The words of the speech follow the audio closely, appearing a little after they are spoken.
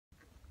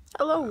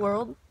Hello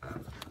world.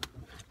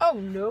 Oh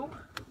no.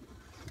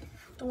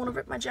 Don't want to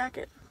rip my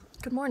jacket.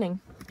 Good morning.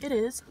 It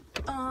is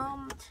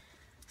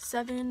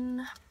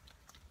 7:55,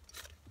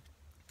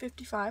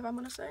 I'm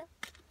gonna say.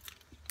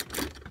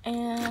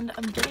 And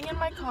I'm getting in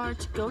my car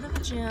to go to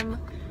the gym,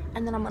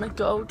 and then I'm gonna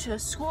go to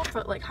school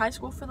for like high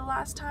school for the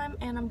last time,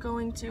 and I'm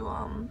going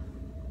to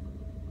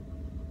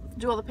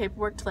do all the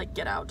paperwork to like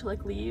get out, to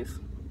like leave.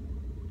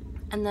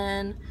 And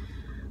then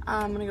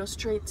I'm gonna go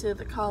straight to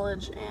the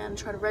college and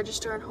try to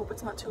register and hope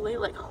it's not too late.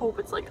 Like hope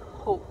it's not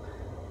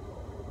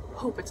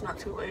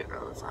too late, or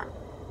else I'm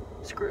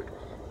screwed.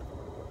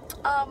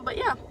 But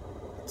yeah,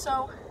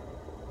 so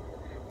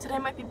today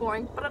might be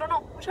boring, but I don't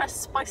know. Should I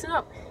spice it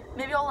up?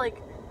 Maybe I'll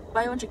like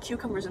buy a bunch of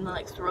cucumbers and then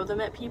like throw them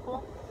at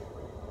people.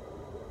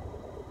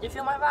 You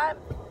feel my vibe?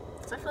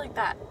 Because I feel like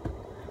that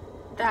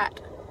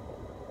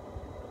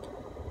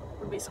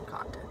would be some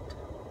content.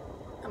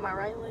 Am I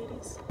right,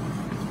 ladies?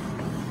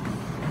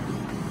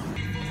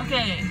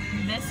 Okay,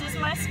 this is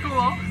my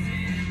school,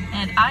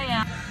 and I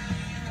am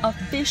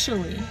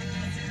officially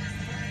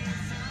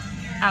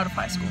out of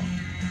high school.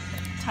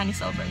 Tiny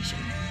celebration.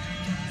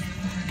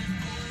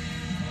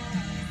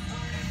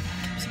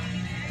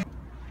 Sorry.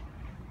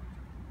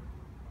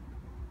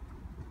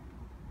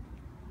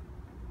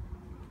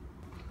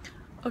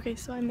 Okay,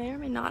 so I may or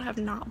may not have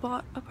not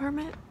bought a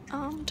permit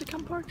to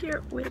come park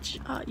here, which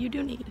you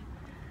do need,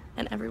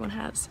 and everyone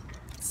has.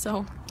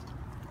 So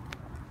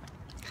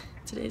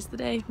today's the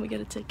day we get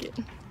a ticket.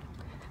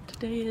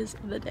 Today is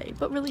the day.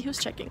 But really, who's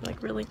checking?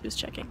 Like, really, who's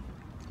checking?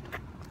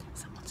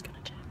 Someone's gonna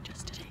check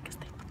just today because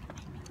they hate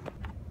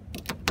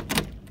me.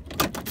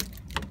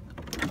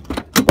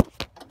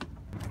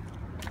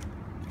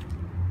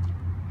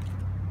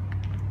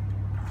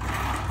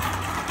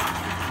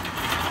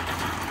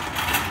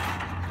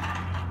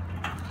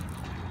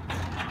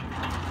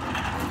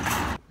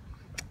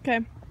 Okay,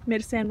 made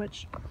a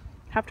sandwich.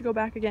 Have to go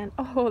back again.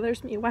 Oh,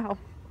 there's me. Wow.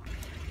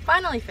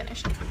 Finally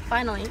finished.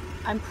 Finally,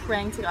 I'm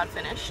praying to God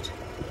finished.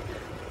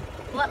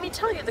 Let me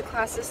tell you the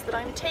classes that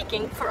I'm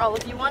taking for all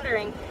of you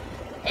wondering,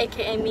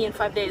 aka me in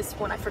 5 days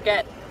when I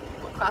forget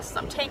what classes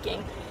I'm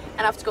taking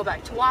and I have to go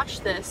back to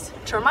watch this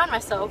to remind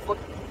myself. What,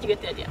 you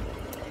get the idea.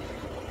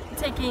 I'm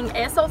taking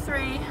ASL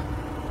 3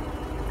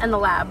 and the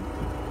lab.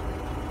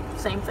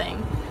 Same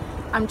thing.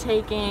 I'm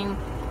taking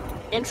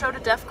Intro to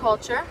Deaf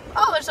Culture.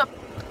 Oh, there's a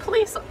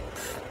police.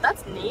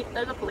 That's neat.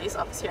 There's a police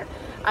office here.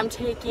 I'm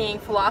taking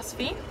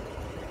Philosophy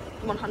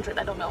 100,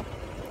 I don't know.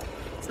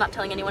 It's not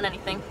telling anyone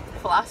anything.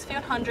 Philosophy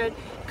 100,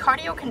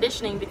 cardio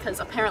conditioning,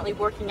 because apparently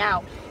working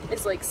out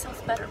is like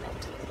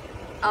self-betterment.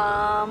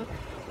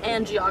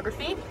 And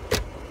geography.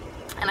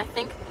 And I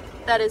think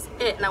that is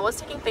it. And I was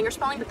taking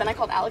fingerspelling, but then I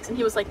called Alex and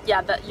he was like,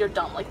 yeah, that you're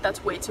dumb. Like,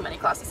 that's way too many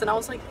classes. And I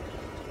was like,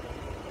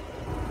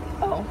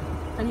 oh.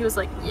 And he was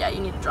like, yeah, you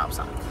need to drop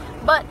some.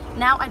 But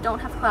now I don't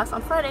have class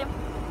on Friday.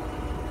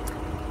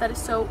 That is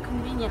so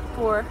convenient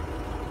for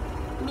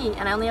me.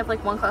 And I only have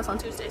like one class on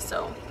Tuesday,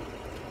 so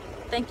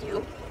thank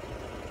you,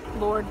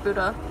 Lord,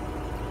 Buddha,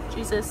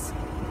 Jesus,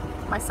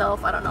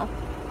 myself, I don't know.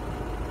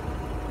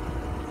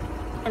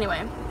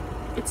 Anyway,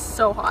 it's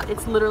so hot.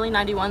 It's literally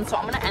 91, so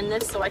I'm gonna end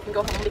this so I can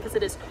go home because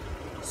it is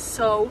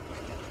so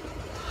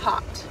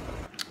hot.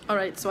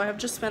 Alright, so I have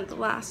just spent the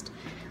last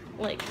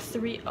like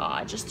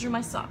I just threw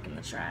my sock in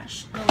the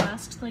trash. The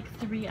last like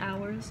 3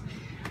 hours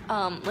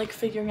like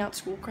figuring out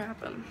school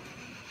crap and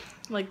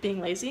like being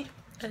lazy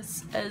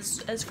as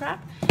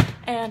crap.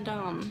 And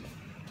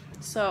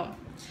so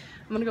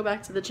I'm gonna go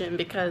back to the gym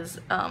because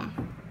I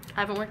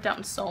haven't worked out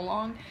in so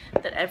long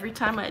that every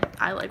time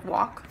I like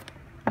walk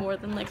more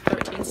than like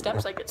 13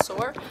 steps I get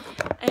sore,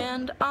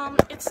 and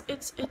it's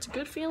a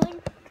good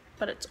feeling,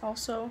 but it's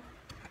also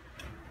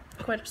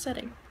quite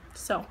upsetting.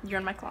 So you're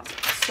in my closet,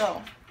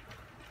 so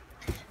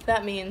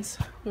that means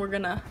we're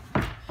gonna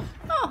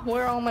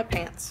where are all my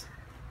pants?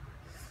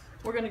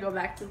 We're gonna go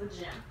back to the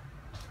gym.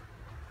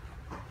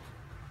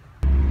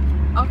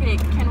 Okay,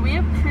 can we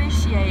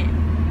appreciate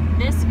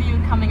this view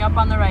coming up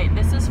on the right?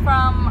 This is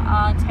from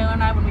Taylor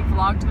and I when we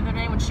vlogged the other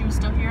day when she was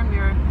still here and we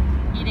were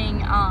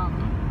eating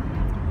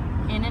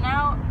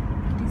In-N-Out.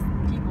 These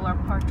people are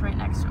parked right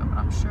next to it, but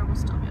I'm sure we'll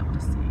still be able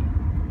to see.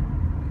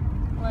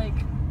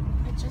 Like,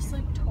 it just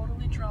like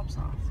totally drops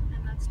off,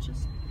 and that's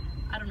just,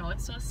 I don't know,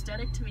 it's so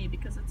aesthetic to me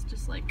because it's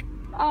just like,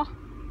 oh,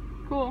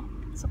 cool,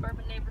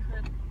 suburban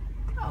neighborhood.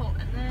 Oh,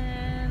 and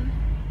then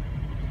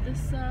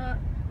this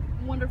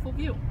wonderful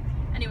view.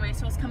 Anyway,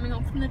 so I was coming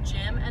home from the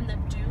gym and the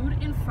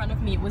dude in front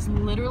of me was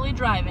literally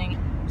driving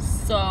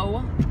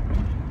so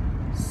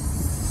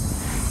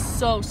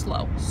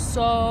slow.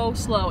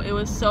 It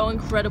was so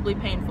incredibly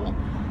painful.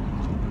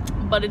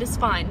 But it is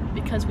fine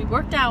because we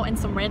worked out and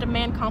some random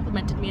man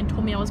complimented me and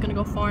told me I was gonna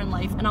go far in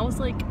life, and I was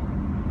like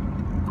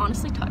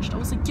honestly touched. I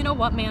was like, you know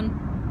what, man?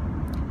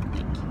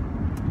 Thank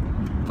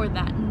you for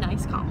that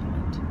nice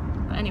compliment.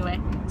 But anyway,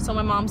 so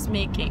my mom's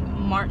making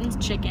Martin's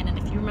chicken, and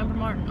if you remember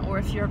Martin, or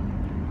if you're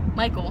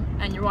Michael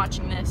and you're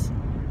watching this,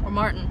 or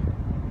Martin,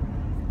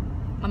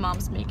 my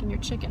mom's making your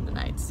chicken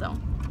tonight, so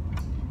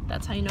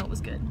that's how you know it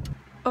was good.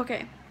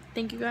 Okay,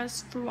 thank you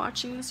guys for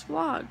watching this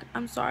vlog.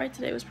 I'm sorry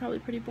today was probably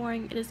pretty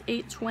boring. It is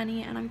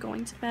 8:20 and I'm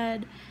going to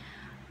bed.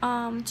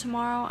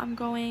 Tomorrow I'm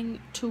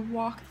going to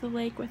walk the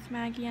lake with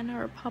Maggie and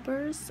her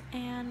puppers,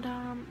 and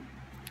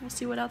we'll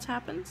see what else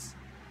happens.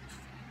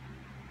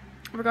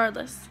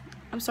 Regardless,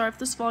 I'm sorry if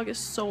this vlog is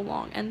so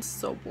long and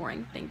so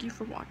boring. Thank you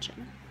for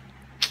watching.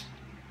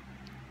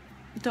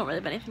 Don't really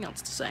have anything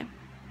else to say.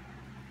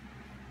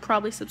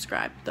 Probably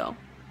subscribe though.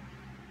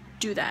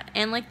 Do that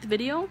and like the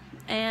video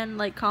and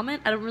like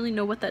comment. I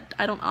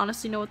don't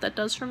honestly know what that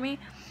does for me,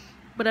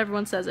 but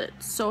everyone says it.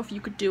 So if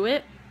you could do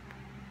it,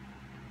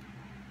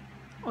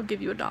 I'll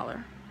give you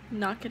 $1.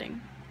 Not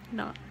kidding.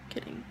 Not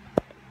kidding.